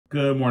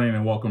Good morning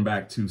and welcome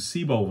back to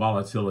SIBO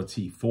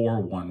Volatility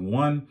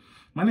 411.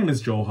 My name is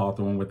Joel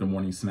Hawthorne with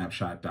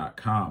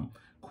themorningsnapshot.com.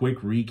 Quick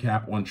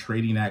recap on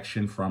trading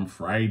action from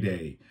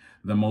Friday.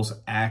 The most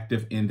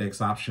active index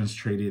options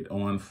traded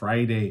on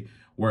Friday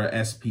were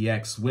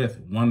SPX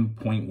with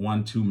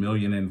 1.12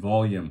 million in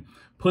volume.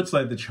 Puts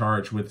led the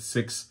charge with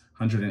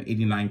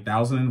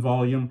 689,000 in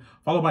volume,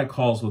 followed by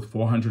calls with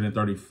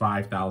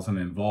 435,000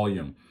 in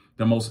volume.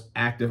 The most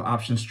active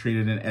options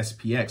traded in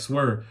SPX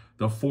were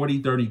the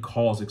 40-30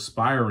 calls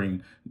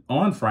expiring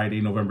on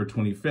Friday, November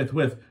 25th,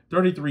 with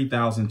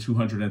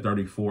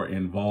 33,234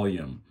 in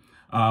volume.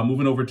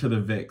 Moving over to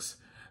the VIX.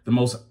 The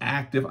most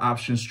active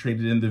options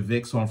traded in the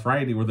VIX on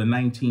Friday were the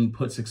 19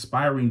 puts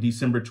expiring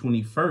December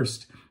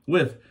 21st,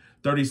 with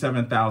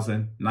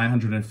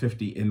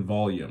 37,950 in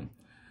volume.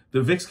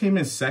 The VIX came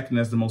in second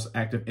as the most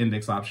active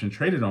index option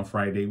traded on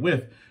Friday,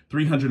 with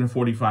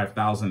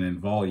 345,000 in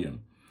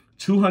volume.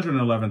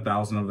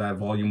 211,000 of that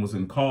volume was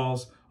in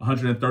calls.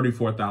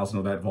 134,000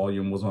 of that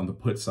volume was on the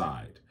put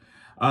side.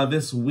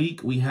 This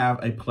week, we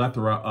have a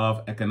plethora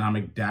of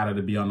economic data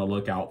to be on the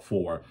lookout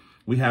for.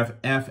 We have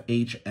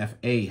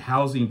FHFA,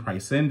 Housing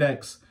Price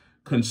Index,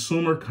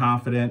 Consumer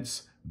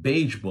Confidence,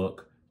 Beige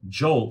Book,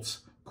 JOLTS,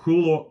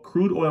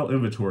 crude oil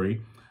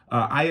inventory,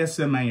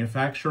 ISM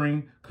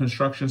manufacturing,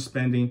 construction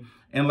spending,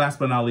 and last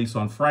but not least,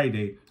 on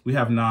Friday, we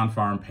have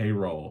non-farm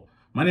payroll.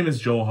 My name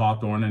is Joel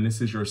Hawthorne, and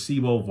this is your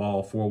SIBO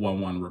Vol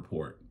 411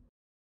 report.